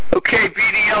Okay,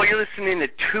 BDL, you're listening to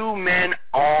Two Men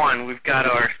On. We've got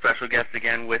our special guest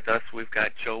again with us. We've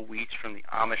got Joe Weech from the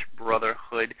Amish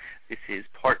Brotherhood. This is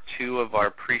part 2 of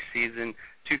our preseason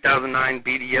 2009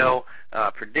 BDL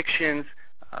predictions,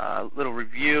 little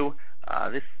review.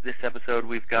 This episode,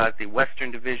 we've got the Western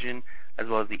Division as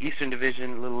well as the Eastern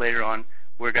Division. A little later on,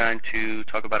 we're going to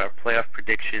talk about our playoff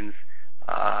predictions.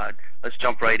 Let's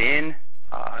jump right in.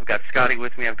 I've got Scotty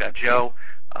with me. I've got Joe.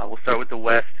 We'll start with the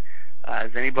West.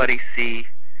 Does anybody see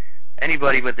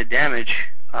anybody with the damage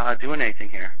doing anything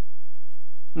here?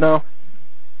 No.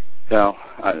 No,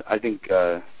 I think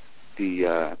the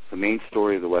main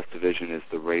story of the West Division is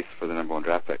the race for the number 1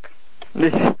 draft pick.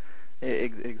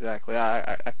 Exactly.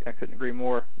 I couldn't agree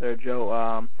more there,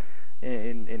 Joe.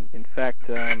 In fact,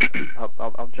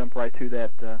 I'll jump right to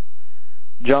that.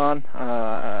 John,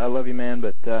 I love you, man,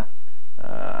 but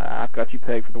I've got you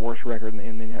pegged for the worst record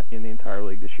in the entire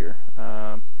league this year.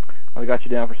 I got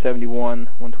you down for 71,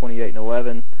 128, and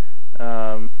 11,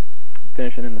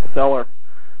 finishing in the cellar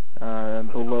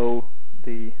below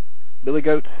the Billy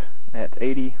Goats at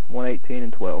 80, 118,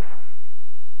 and 12.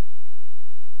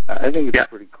 I think it's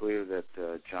pretty clear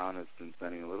that John has been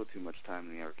spending a little too much time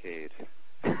in the arcade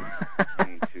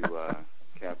trying to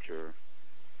capture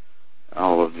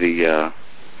all of the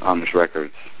Amish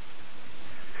records.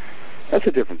 That's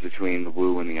the difference between the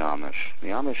Woo and the Amish.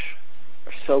 The Amish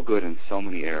are so good in so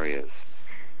many areas,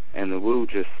 and the Woo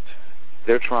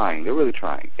they're really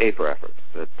trying, A, for effort,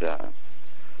 but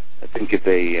I think if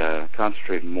they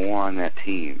concentrate more on that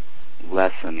team,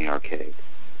 less on the arcade,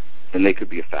 then they could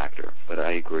be a factor. But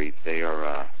I agree,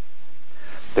 they're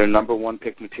number 1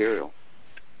 pick material.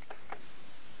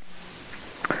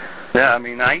 Yeah, I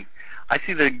mean, I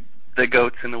see the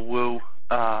Goats and the Woo,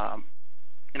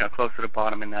 close to the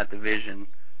bottom in that division.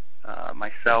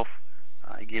 Myself,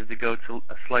 I give the Goats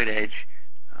a slight edge,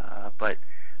 but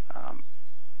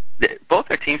both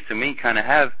their teams to me kind of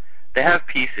have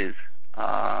pieces.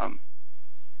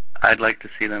 I'd like to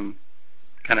see them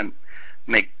kind of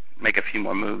make a few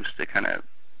more moves to kind of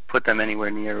put them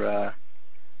anywhere near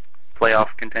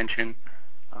playoff contention.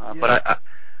 But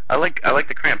I like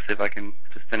the Cramps, if I can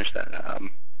just finish that.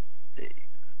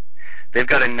 They've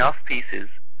got enough pieces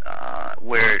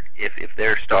where if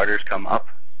their starters come up,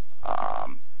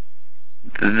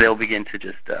 they'll begin to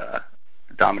just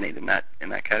dominate in that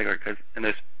category. And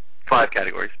there's 5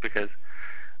 categories because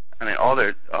I mean all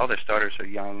their starters are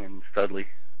young and studly.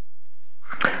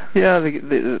 Yeah,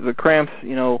 the Cramps,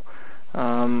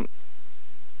 I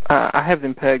have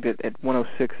them pegged at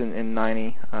 106 and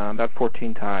 90, about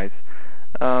 14 ties.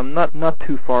 Not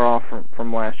too far off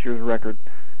from last year's record.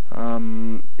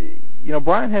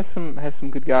 Brian has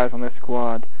some good guys on that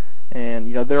squad,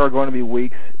 and there are going to be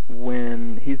weeks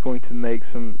when he's going to make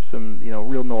some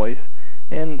real noise,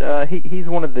 and he's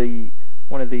one of the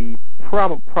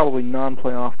probably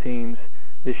non-playoff teams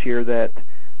this year that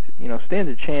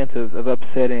stands a chance of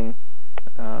upsetting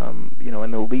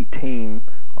an elite team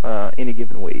any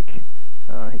given week.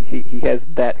 He has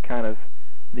that kind of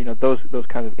those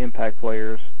kinds of impact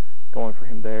players going for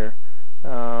him there.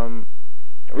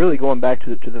 Really going back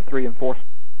to the 3 and 4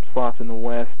 spots in the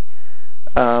West,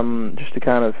 just to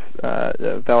kind of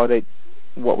validate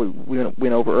what we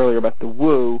went over earlier about the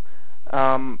Woo.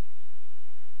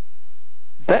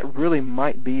 That really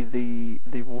might be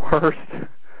the worst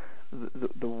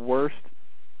the worst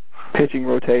pitching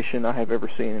rotation I have ever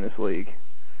seen in this league.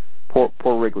 Poor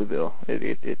Wrigleyville.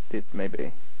 It may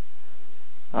be.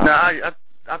 No,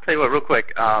 I'll tell you what, real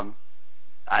quick.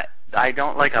 I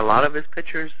don't like a lot of his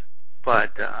pitchers,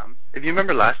 but if you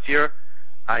remember last year,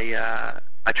 I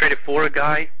traded for a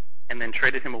guy and then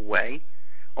traded him away,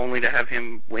 only to have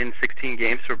him win 16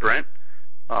 games for Brent,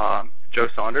 Joe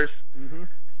Saunders. Mm-hmm.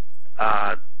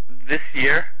 This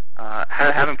year,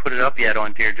 I haven't put it up yet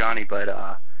on Dear Johnny, but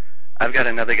I've got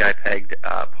another guy pegged,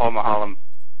 Paul Mahalam,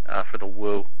 for the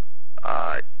Woo.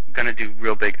 Going to do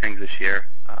real big things this year.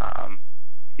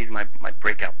 He's my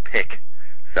breakout pick.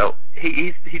 So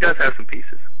he does have some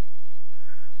pieces.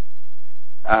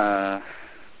 I'm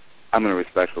going to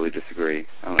respectfully disagree.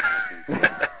 I'm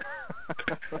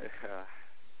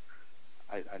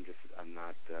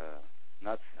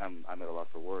at a loss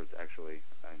for words, actually.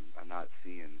 I'm not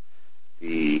seeing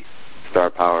the star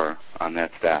power on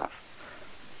that staff.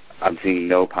 I'm seeing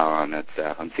no power on that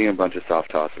staff. I'm seeing a bunch of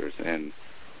soft tossers, and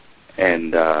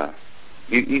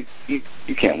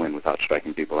you can't win without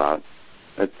striking people out.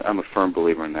 I'm a firm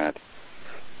believer in that.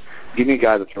 Give me a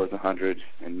guy that throws 100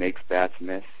 and makes bats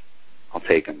miss, I'll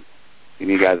take him. Give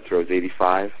me a guy that throws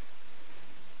 85,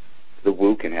 the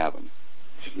Woo can have him.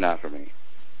 It's just not for me.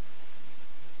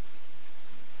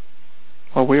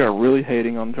 Well, we are really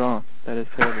hating on John. That is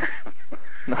terrible.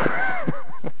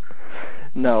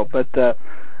 No, but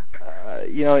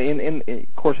in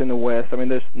of course in the West, I mean,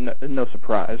 there's no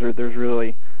surprise. There's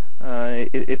really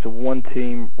it's a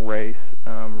one-team race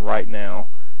right now,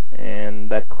 and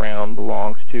that crown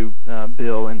belongs to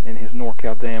Bill and his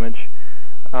NorCal Damage.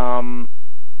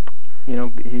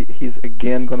 He's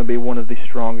again going to be one of the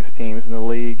strongest teams in the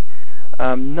league,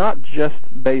 not just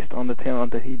based on the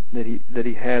talent that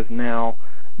he has now,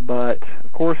 but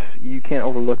of course you can't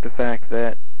overlook the fact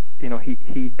that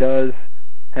he does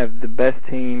have the best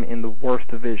team in the worst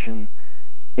division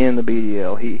in the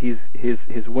BDL.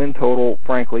 His win total,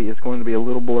 frankly, is going to be a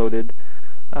little bloated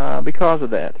because of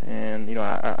that. And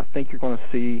I think you're going to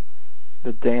see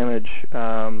the Damage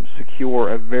secure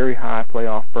a very high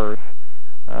playoff berth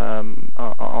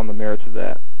on the merits of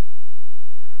that.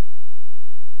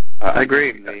 I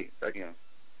agree.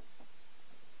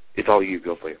 It's all you.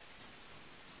 Go for it.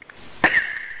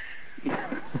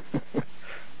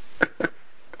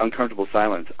 Uncomfortable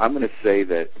silence. I'm going to say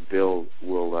that Bill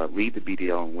will lead the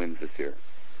BDL in wins this year.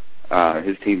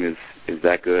 His team is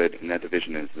that good, and that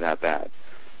division is that bad.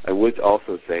 I would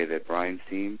also say that Brian's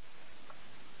team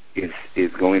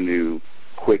is going to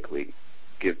quickly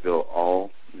give Bill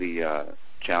all the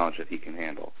challenge that he can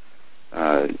handle.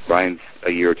 Brian's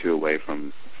a year or two away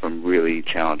from really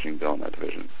challenging Bill in that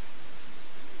division.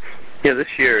 Yeah,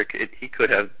 this year he could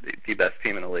have the best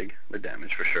team in the league, the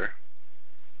Damage, for sure.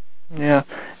 Yeah,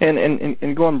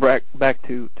 and going back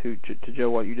to Joe,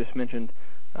 what you just mentioned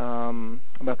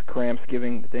about the cramps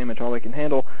giving the Damage all they can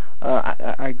handle,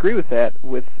 I agree with that.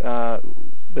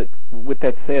 But with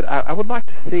that said, I would like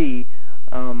to see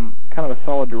kind of a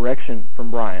solid direction from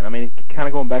Brian. I mean, kind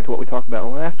of going back to what we talked about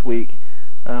last week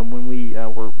when we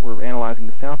were analyzing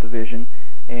the South Division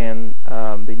and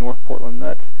the North Portland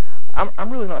Nuts.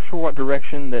 I'm really not sure what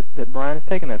direction that Brian is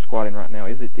taking that squad in right now.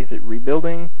 Is it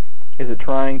rebuilding? Is it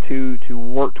trying to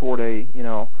work toward a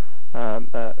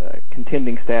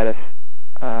contending status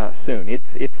soon?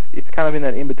 It's kind of in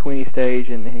that in-betweeny stage,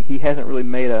 and he hasn't really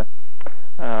made a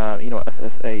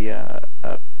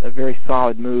very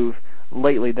solid move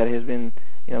lately that has been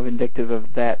vindictive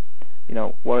of that.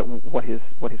 What his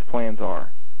plans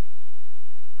are.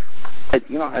 I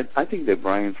think that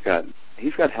Brian's got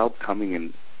help coming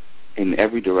in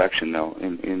every direction though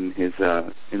in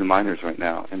the minors right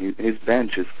now, and his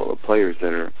bench is full of players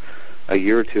that are a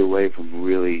year or two away from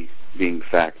really being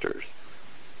factors,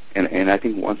 and I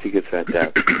think once he gets that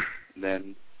depth,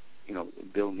 then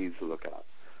Bill needs to look out,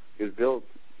 because Bill's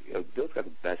got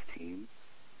the best team,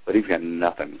 but he's got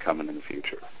nothing coming in the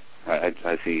future.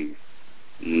 I see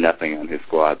nothing on his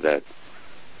squad that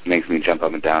makes me jump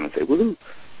up and down and say woohoo.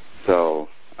 So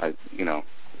I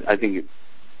think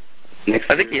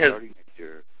starting next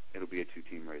year, it'll be a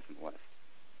two-team race in the West.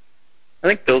 I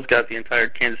think Bill's got the entire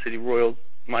Kansas City Royals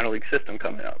minor league system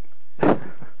coming up.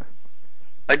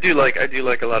 I do like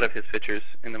a lot of his pitchers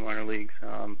in the minor leagues.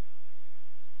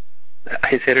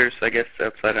 His hitters, I guess,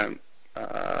 outside of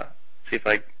see if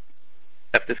I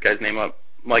F this guy's name up,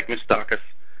 Mike Moustakas.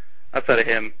 Outside of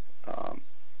him,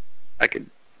 I could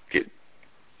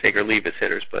take or leave his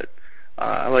hitters, but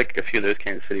I like a few of those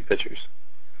Kansas City pitchers.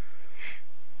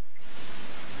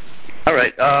 All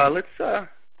right,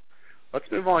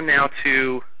 let's move on now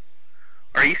to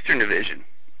our Eastern Division.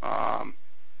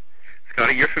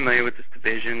 Scotty, you're familiar with this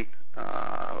division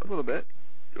a little bit.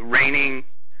 Reigning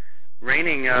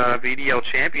BDL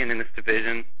champion in this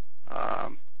division, a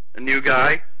new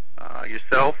guy,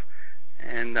 yourself,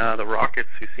 and the Rockets,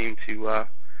 who seem to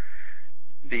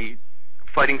be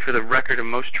fighting for the record of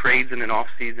most trades in an off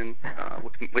season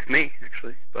with me,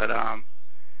 actually. But I'll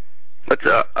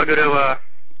go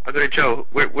to Joe.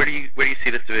 Where do you see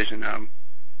this division?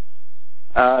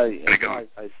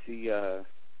 I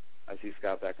see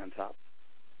Scott back on top.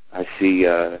 I see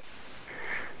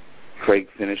Craig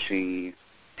finishing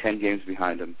 10 games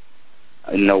behind him,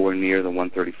 nowhere near the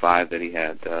 135 that he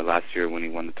had last year when he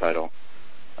won the title.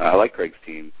 I like Craig's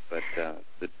team, but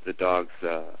the Dogs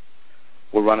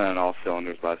were running on all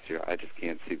cylinders last year. I just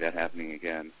can't see that happening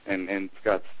again. And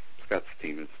Scott's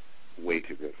team is way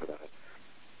too good for that.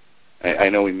 I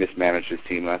know we mismanaged his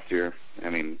team last year. I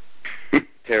mean,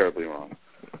 terribly wrong.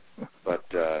 But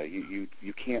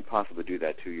you can't possibly do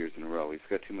that 2 years in a row. He's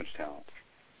got too much talent.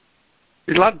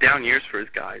 There's a lot of down years for his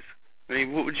guys. I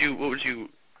mean, what would you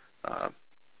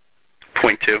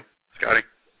point to, Scotty?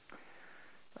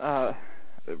 That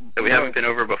we haven't been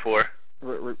over before.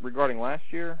 Regarding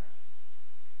last year?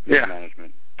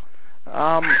 Mismanagement.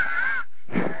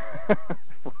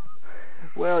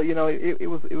 Well, it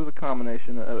was a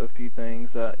combination of a few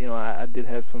things. I did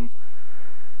have some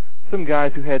some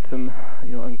guys who had some,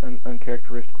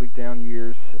 uncharacteristically down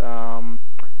years,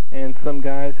 and some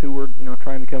guys who were,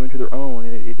 trying to come into their own.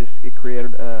 It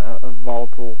created a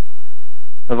volatile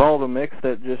mix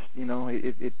that just,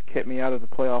 it kept me out of the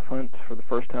playoff hunt for the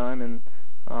first time, and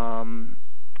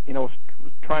was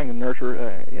trying to nurture,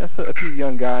 a few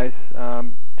young guys.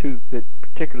 Two that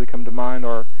particularly come to mind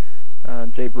are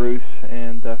Jay Bruce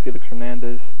and Felix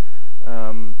Hernandez.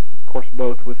 Of course,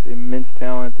 both with immense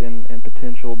talent and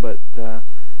potential, but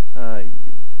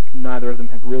neither of them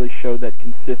have really showed that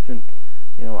consistent,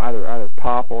 either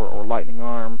pop or lightning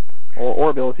arm or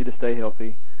ability to stay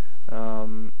healthy.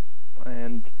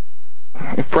 And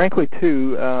frankly,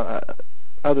 too,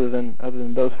 other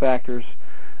than those factors,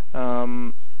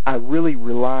 I really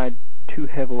relied too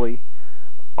heavily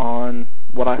on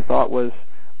what I thought was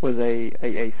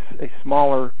a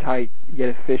smaller, tight yet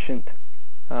efficient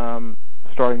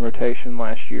starting rotation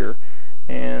last year,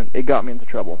 and it got me into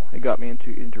trouble. It got me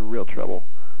into real trouble.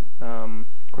 Of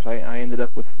course, I ended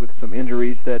up with some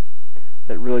injuries that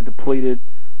really depleted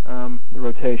the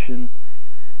rotation,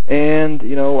 and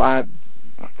I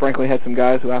frankly had some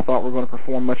guys who I thought were going to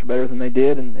perform much better than they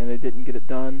did, and they didn't get it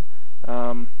done.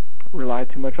 Relied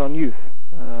too much on youth.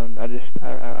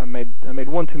 I made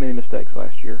one too many mistakes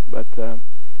last year, but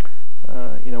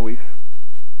we've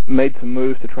made some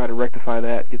moves to try to rectify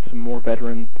that, get some more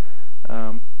veteran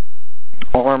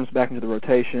arms back into the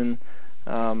rotation,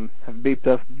 have beefed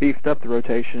up the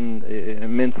rotation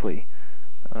immensely,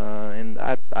 and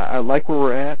I like where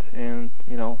we're at, and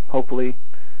hopefully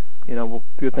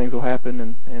good things will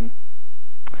happen, and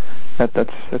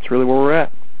that's really where we're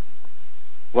at.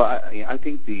 Well, I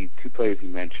think the two players you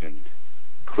mentioned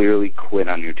clearly quit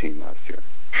on your team last year.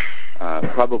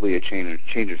 Probably a change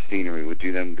of scenery would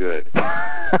do them good.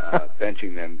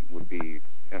 Benching them would be,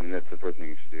 that's the first thing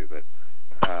you should do. But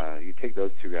you take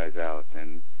those two guys out,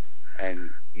 and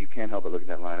you can't help but look at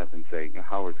that lineup and say,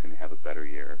 Howard's going to have a better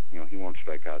year. He won't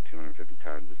strike out 250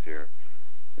 times this year.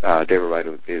 David Wright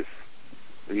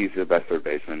he's the best third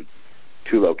baseman.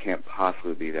 Tulo can't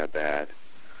possibly be that bad.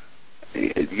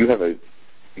 You have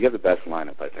the best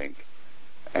lineup, I think.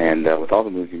 And with all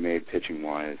the moves you made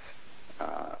pitching-wise,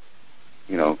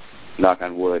 knock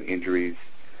on wood, injuries,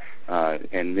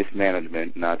 and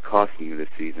mismanagement not costing you this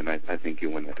season, I think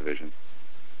you'll win that division.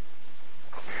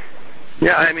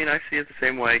 Yeah, I see it the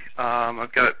same way.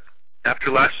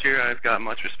 After last year, I've got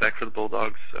much respect for the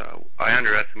Bulldogs. I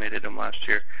underestimated them last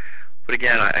year. But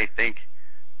again, I think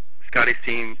Scotty's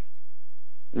team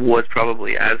was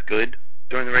probably as good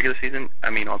during the regular season,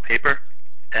 on paper,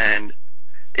 and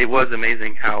it was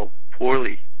amazing how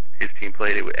poorly his team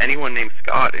played. Anyone named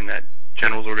Scott in that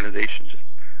Generals organization just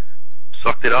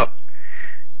sucked it up.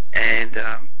 And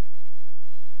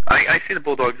I see the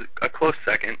Bulldogs a close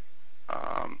second.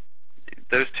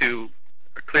 Those two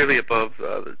are clearly above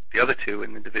the other two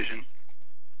in the division.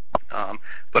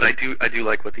 But I do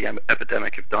like what the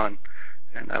Epidemic have done,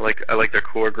 and I like their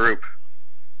core group.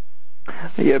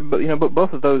 Yeah, but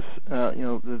both of those,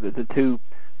 the two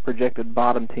projected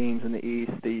bottom teams in the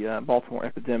East, the Baltimore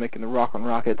Epidemic and the Rockland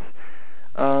Rockets,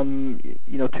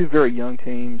 two very young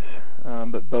teams,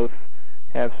 but both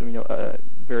have some,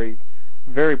 very,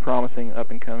 very promising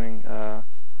up and coming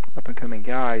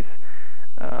guys.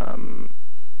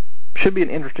 Should be an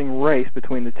interesting race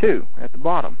between the two at the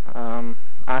bottom.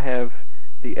 I have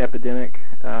the Epidemic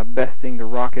besting the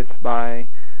Rockets by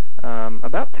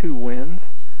about 2 wins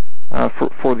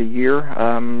for the year.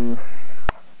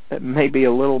 It may be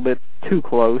a little bit too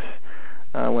close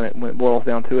when it boils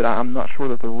down to it. I'm not sure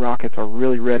that the Rockets are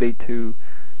really ready to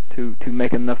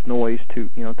make enough noise to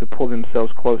pull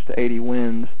themselves close to 80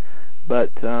 wins,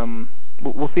 but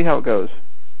we'll see how it goes.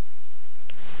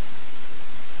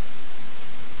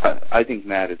 I think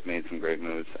Matt has made some great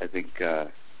moves. I think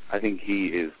he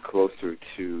is closer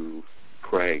to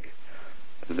Craig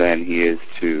than he is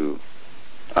to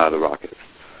the Rockets.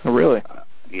 Oh, really?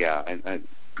 Yeah, and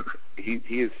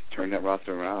he has turned that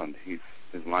roster around. His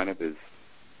lineup is,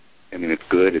 it's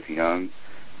good. It's young.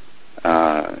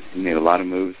 He made a lot of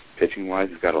moves pitching-wise.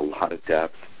 He's got a lot of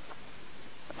depth.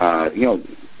 The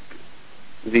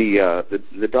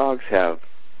Dogs have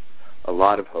a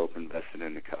lot of hope invested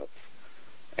in the Cubs,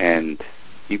 and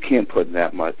you can't put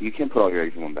all your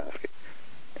eggs in one basket.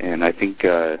 And I think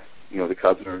the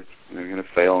Cubs they're going to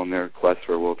fail in their quest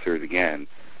for a World Series again.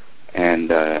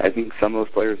 And I think some of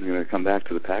those players are going to come back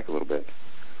to the pack a little bit.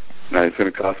 And it's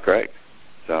going to cost Craig.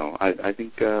 So I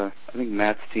think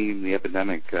Matt's team, the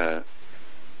Epidemic, they're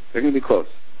going to be close.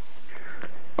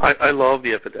 I love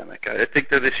the Epidemic. I think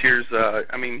that this year's,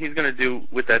 he's going to do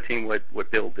with that team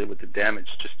what Bill did with the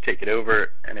Damage, just take it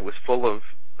over, and it was full of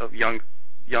young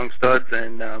young studs,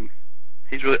 and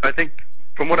he's really. I think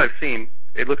from what I've seen,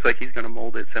 it looks like he's going to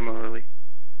mold it similarly.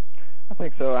 I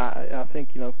think so. I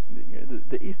think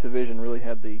the East Division really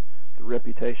had the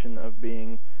reputation of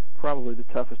being probably the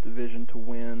toughest division to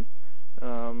win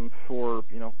for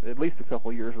at least a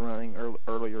couple of years running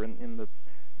earlier in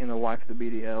the life of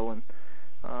the BDL, and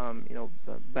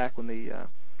back when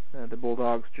the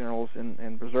Bulldogs, Generals,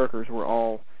 and Berserkers were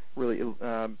all really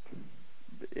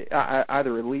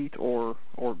either elite or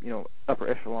upper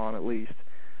echelon at least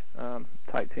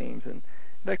type teams, and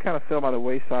that kind of fell by the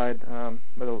wayside over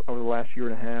the last year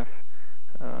and a half,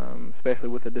 especially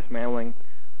with the dismantling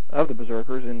of the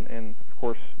Berserkers, and of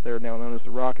course they're now known as the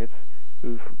Rockets,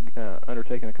 who've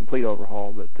undertaken a complete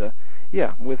overhaul. But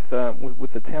yeah, with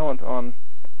the talent on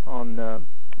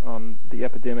the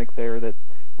epidemic there, that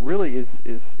really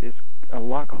is a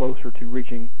lot closer to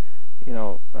reaching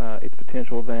its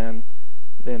potential than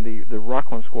the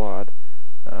Rockland squad.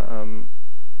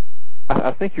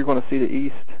 I think you're going to see the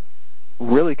East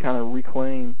really kind of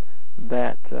reclaim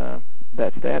that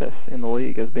status in the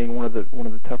league as being one of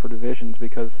the tougher divisions,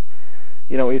 because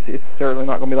it's certainly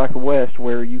not going to be like the West,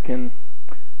 where you can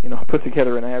put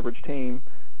together an average team.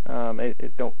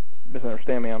 Don't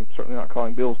misunderstand me. I'm certainly not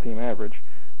calling Bill's team average,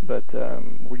 but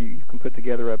where you can put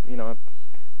together a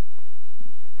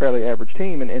fairly average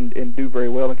team and do very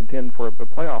well and contend for a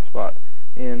playoff spot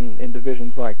in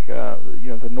divisions like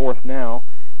the North now,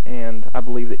 and I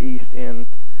believe the East. And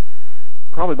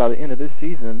probably by the end of this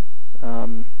season,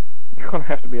 you're going to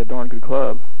have to be a darn good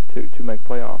club to make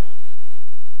playoffs.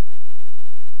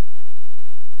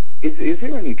 Is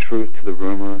there any truth to the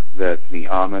rumor that the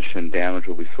Amish and Damage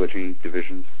will be switching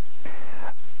divisions?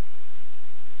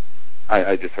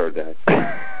 I just heard that.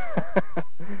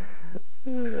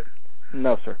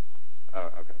 No, sir.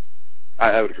 Oh, okay.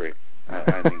 I would agree.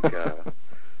 I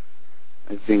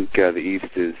think the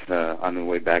East is on the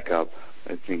way back up.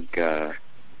 I think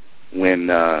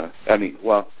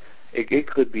it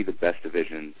could be the best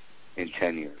division in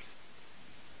 10 years.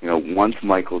 Once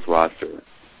Michael's roster,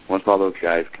 once all those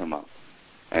guys come up,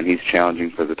 and he's challenging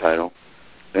for the title,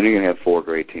 then you're going to have 4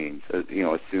 great teams,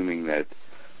 assuming that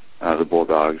the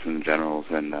Bulldogs and the Generals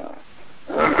and the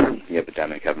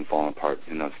Epidemic haven't fallen apart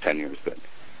in those 10 years. But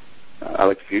I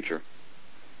like the future.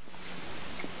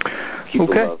 Keep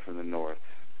the love from the North.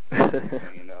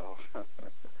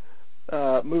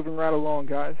 Moving right along,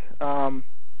 guys.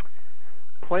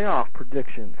 Playoff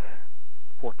predictions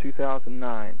for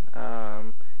 2009.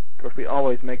 Of course, we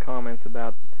always make comments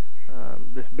about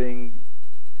this being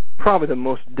probably the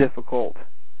most difficult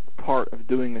part of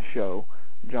doing the show,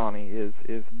 Johnny, is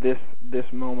this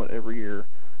moment every year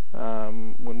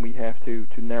when we have to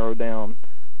narrow down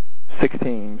 6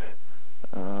 teams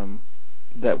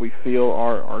that we feel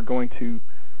are going to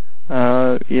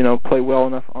play well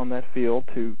enough on that field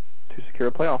to secure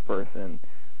a playoff berth, and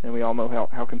we all know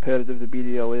how competitive the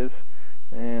BDL is.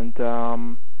 And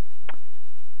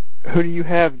who do you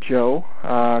have, Joe,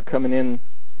 coming in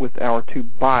with our 2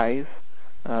 buys,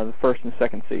 the first and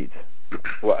second seeds?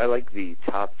 Well, I like the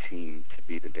top team to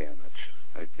be the Damage.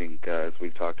 I think, as we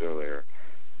talked earlier,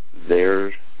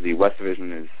 the West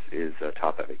Division is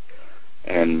top heavy,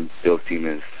 and Bill's team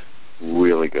is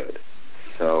really good.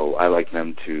 So I like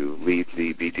them to lead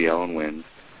the BDL in wins,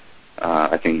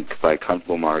 I think by a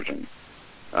comfortable margin,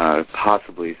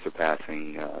 possibly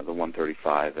surpassing the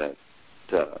 135 that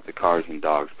the Cars and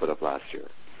Dogs put up last year.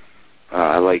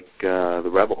 I like the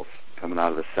Rebels coming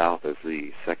out of the South as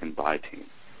the second bye team.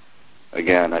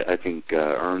 Again, I think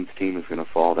Ern's team is going to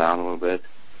fall down a little bit.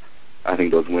 I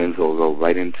think those wins will go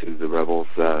right into the Rebels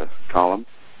column.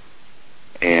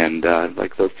 And I'd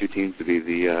like those 2 teams to be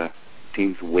the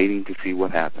teams waiting to see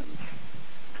what happens.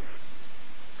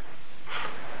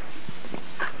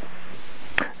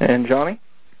 And Johnny?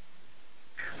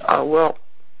 Well,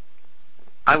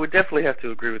 I would definitely have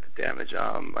to agree with the Damage.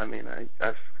 I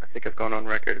think I've gone on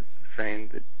record saying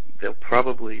that they'll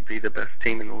probably be the best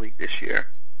team in the league this year.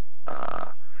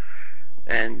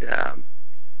 And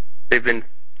they've been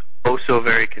so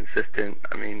very consistent.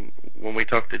 I mean, when we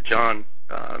talked to John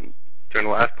during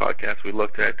the last podcast, we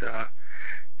looked at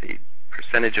the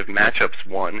percentage of matchups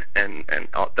won, and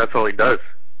that's all he does.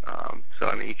 So,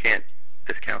 I mean, you can't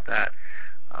discount that.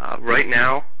 Right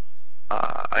now,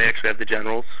 I actually have the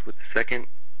Generals with the second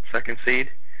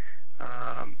seed.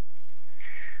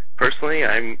 Personally,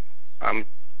 I'm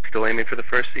still aiming for the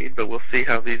first seed, but we'll see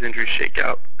how these injuries shake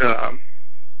out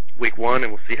week 1,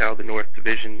 and we'll see how the North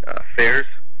Division fares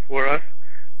for us.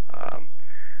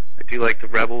 I do like the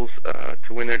Rebels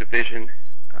to win their division,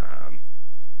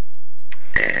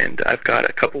 and I've got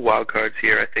a couple wild cards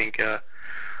here. I think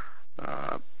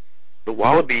the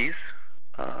Wallabies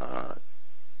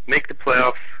make the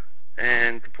playoffs,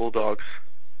 and the Bulldogs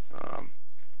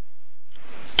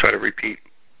try to repeat.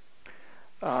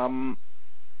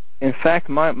 In fact,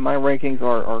 my rankings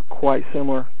are quite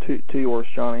similar to yours,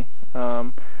 Johnny.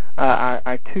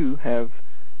 I too have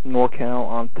NorCal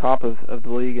on top of the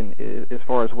league, and as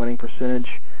far as winning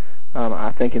percentage,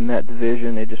 I think in that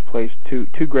division it just plays too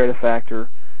great a factor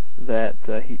that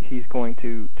he's going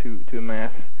to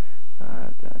amass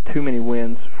too many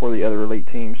wins for the other elite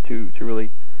teams to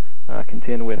really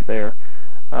contend with there.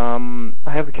 I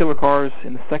have the Killer Cars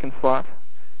in the second slot,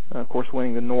 of course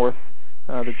winning the North.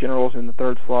 The Generals in the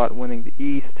third slot, winning the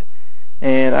East,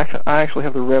 and I actually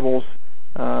have the Rebels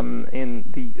in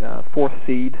the fourth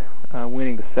seed,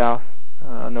 winning the South.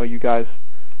 I know you guys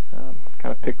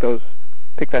kind of pick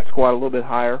that squad a little bit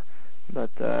higher, but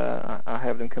I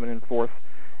have them coming in fourth.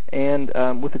 And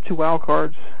with the two wild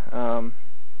cards,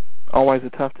 always a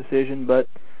tough decision, but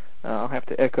I'll have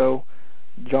to echo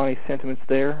Johnny's sentiments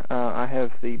there. I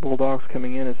have the Bulldogs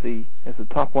coming in as the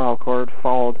top wild card,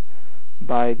 followed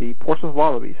by the Portsmouth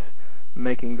Wallabies,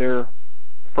 making their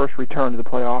first return to the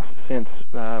playoffs since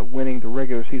winning the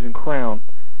regular season crown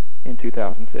in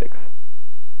 2006.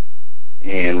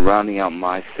 And rounding out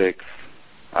my six,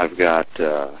 I've got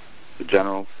the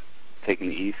Generals taking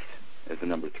the East as the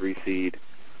number 3 seed,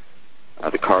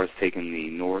 the Cars taking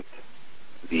the North,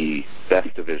 the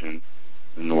best division,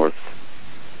 the North,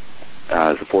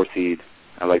 as the 4 seed.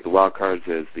 I like the Wild Cards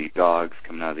as the Dogs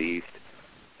coming out of the East.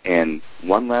 And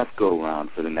one last go-around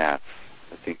for the Nats.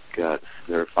 I think it's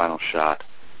their final shot.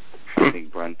 I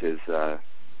think Brent is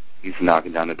he's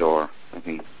knocking down the door. I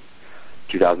think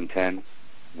 2010,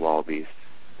 Wallabies.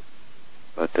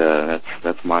 But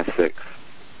that's my 6.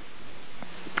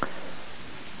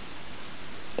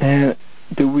 And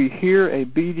do we hear a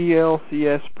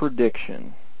BDLCS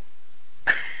prediction?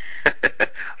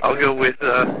 I'll go with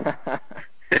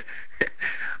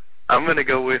I'm going to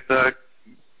go with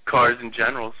Cars and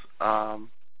Generals. I'm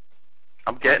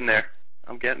getting there.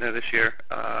 I'm getting there this year.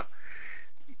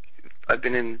 I've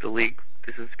been in the league.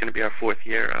 This is going to be our 4th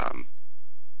year.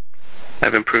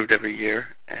 I've improved every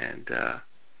year, and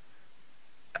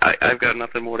I've got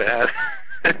nothing more to add.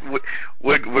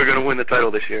 We're going to win the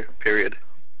title this year, period.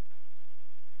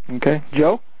 Okay.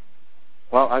 Joe?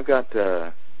 Well, I've got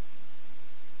I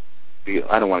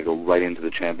don't want to go right into the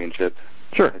championship.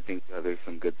 Sure. I think there's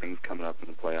some good things coming up in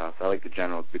the playoffs. I like the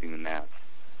Generals beating the Nats.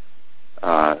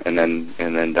 And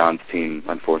then Don's team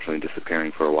unfortunately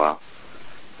disappearing for a while.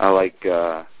 I like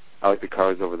the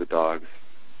Cards over the Dogs.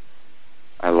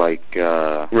 I like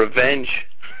revenge.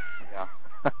 Yeah,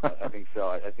 I think so.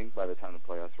 I think by the time the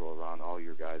playoffs roll around, all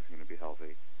your guys are going to be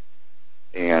healthy,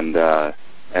 and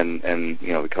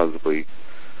because of the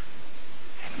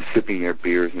sipping their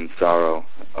beers in sorrow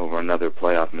over another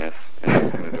playoff miss, and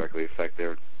it's going to directly affect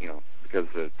their because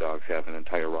the Dogs have an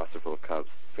entire roster full of Cubs.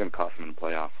 It's going to cost them in the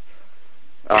playoffs.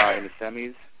 In the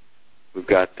semis, we've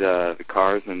got the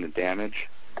Cars and the Damage.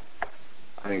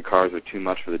 I think the Cars are too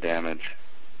much for the Damage.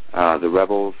 The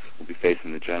Rebels will be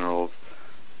facing the Generals.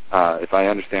 If I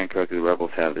understand correctly, the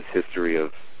Rebels have this history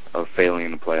of failing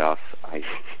in the playoffs. I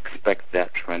expect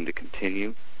that trend to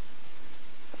continue.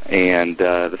 And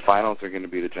the finals are going to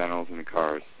be the Generals and the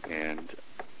Cars. And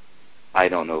I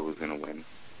don't know who's going to win.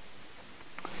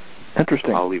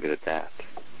 Interesting. I'll leave it at that.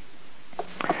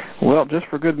 Well, just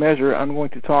for good measure, I'm going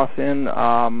to toss in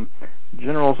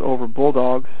Generals over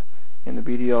Bulldogs in the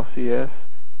BDLCS.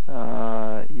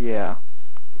 Yeah.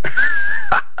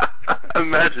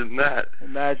 Imagine that.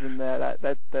 Imagine that.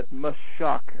 That must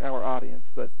shock our audience,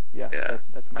 but yeah.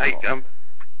 That's my call.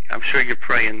 I'm sure you're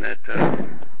praying that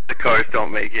the Cars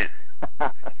don't make it.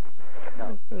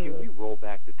 Now, can we roll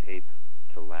back the tape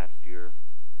to last year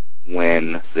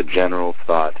when the Generals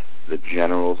thought the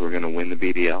Generals were going to win the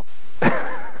BDL?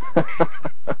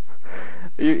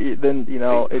 Then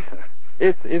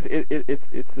it's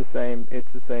the same.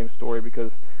 It's the same story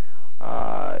because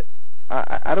I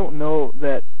don't know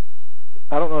that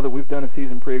we've done a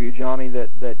season preview, Johnny,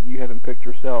 that you haven't picked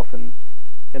yourself and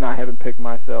I haven't picked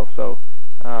myself. So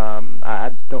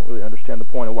I don't really understand the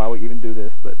point of why we even do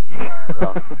this. But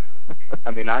well,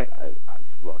 I mean,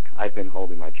 look, I've been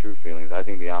holding my true feelings. I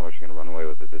think the Amish are going to run away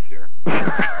with it this year.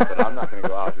 But I'm not going to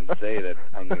go out and say that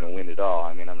I'm going to win it all.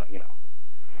 I mean, I'm not,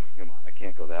 come on, I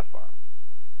can't go that far.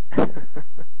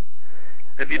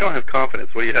 If you don't have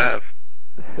confidence, what do you have?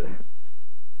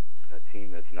 A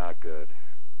team that's not good.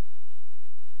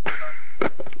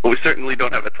 Well, we certainly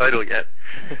don't have a title yet,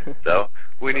 so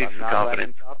we need some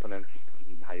confidence.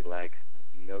 I lack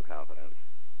no confidence.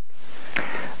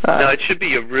 No, it should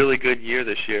be a really good year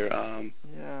this year.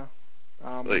 Yeah.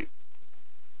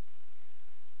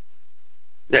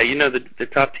 Yeah, the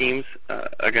top teams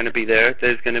are going to be there.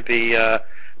 There's going to be there's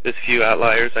a few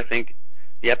outliers. I think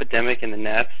the Epidemic and the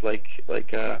Nats, like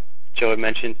Joe had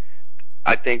mentioned,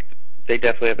 I think they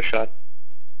definitely have a shot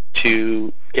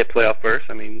to get playoff berths.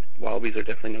 I mean, Wallabies are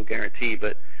definitely no guarantee,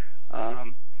 but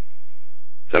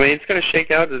so I mean, it's going to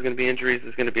shake out. There's going to be injuries.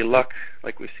 There's going to be luck,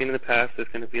 like we've seen in the past. There's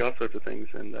going to be all sorts of things,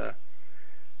 and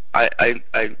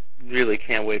I really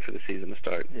can't wait for the season to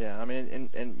start. Yeah, I mean,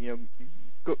 and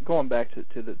going back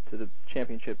to the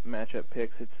championship matchup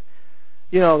picks, it's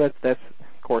that's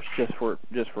of course just for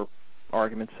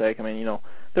argument's sake. I mean,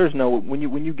 there's no when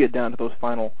you get down to those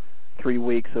final 3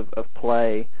 weeks of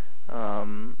play,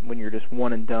 when you're just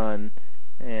one and done,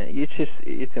 and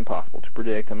it's impossible to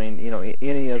predict. I mean,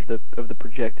 any of the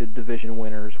projected division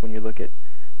winners when you look at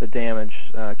the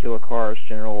Damage, Killer Cars,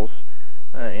 Generals,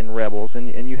 and Rebels,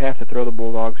 and you have to throw the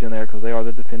Bulldogs in there because they are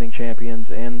the defending champions,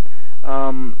 and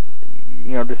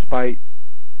despite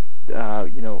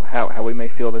how we may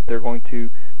feel that they're going to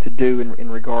do in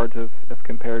regards of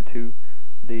compared to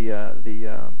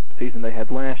the season they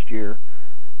had last year,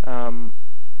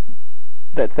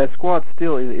 that squad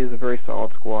still is a very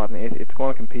solid squad, and it's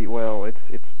going to compete well.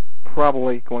 It's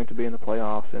probably going to be in the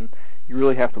playoffs, and you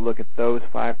really have to look at those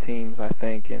 5 teams, I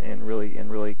think, and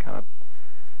really kind of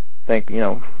think,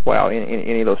 wow,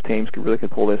 any of those teams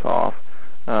could pull this off.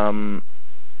 The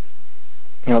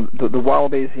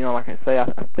Wallabies, like I say, I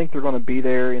think they're going to be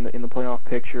there in the playoff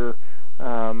picture.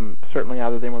 Certainly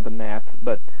either them or the Nats,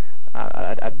 but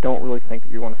I don't really think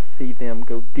that you're going to see them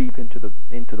go deep into the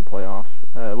playoffs,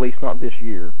 at least not this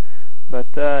year. But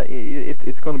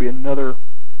it's going to be another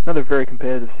very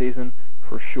competitive season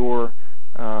for sure.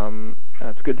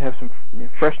 It's good to have some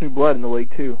fresh new blood in the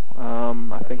league too.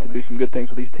 I think to do some good things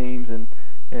with these teams, and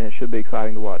it should be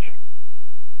exciting to watch.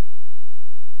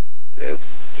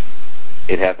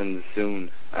 It happens soon.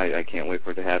 I can't wait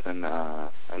for it to happen. I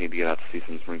need to get out to see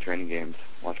some spring training games,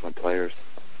 watch my players.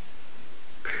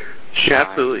 Yeah,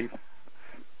 absolutely.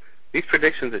 These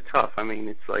predictions are tough. I mean,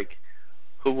 it's like,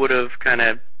 who would have kind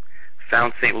of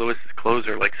found St. Louis's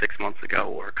closer like 6 months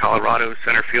ago, or Colorado's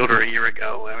center fielder a year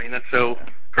ago? I mean, that's so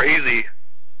crazy.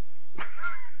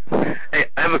 Hey,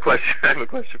 I have a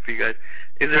question for you guys.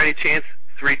 Is there any chance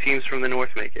 3 teams from the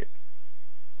North make it?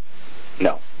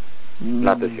 No,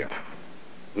 not this year.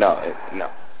 No.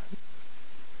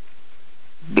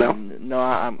 No,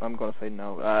 I'm going to say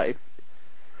no.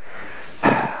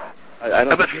 How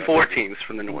about 4 teams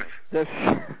from the North? Not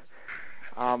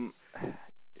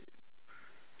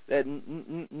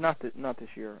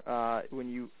this year. When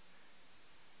you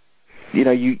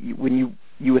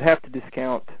would have to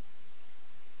discount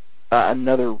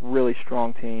another really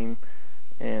strong team,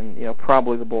 and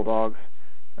probably the Bulldogs.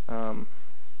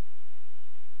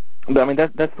 But I mean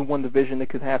that's the one division that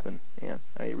could happen. Yeah,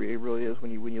 it really is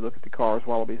when you look at the Cars,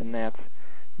 Wallabies, and Nats.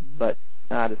 But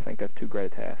I just think that's too great a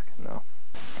task. No.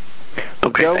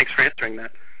 Okay, Joe? Thanks for answering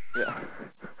that. Yeah.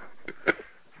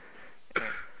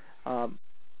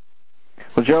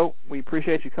 Well, Joe, we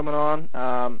appreciate you coming on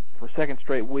for a second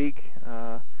straight week.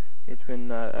 It's been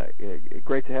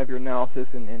great to have your analysis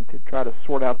and to try to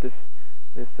sort out this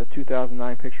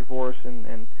 2009 picture for us.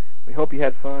 And we hope you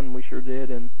had fun. We sure did.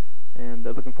 And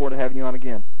looking forward to having you on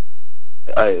again.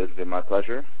 It's been my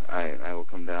pleasure. I will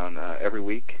come down every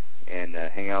week and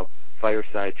hang out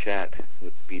fireside chat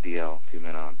with BDL, 2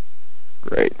 Men On.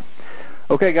 Great.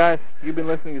 Okay, guys, you've been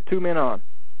listening to 2 Men On.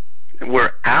 We're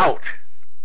out.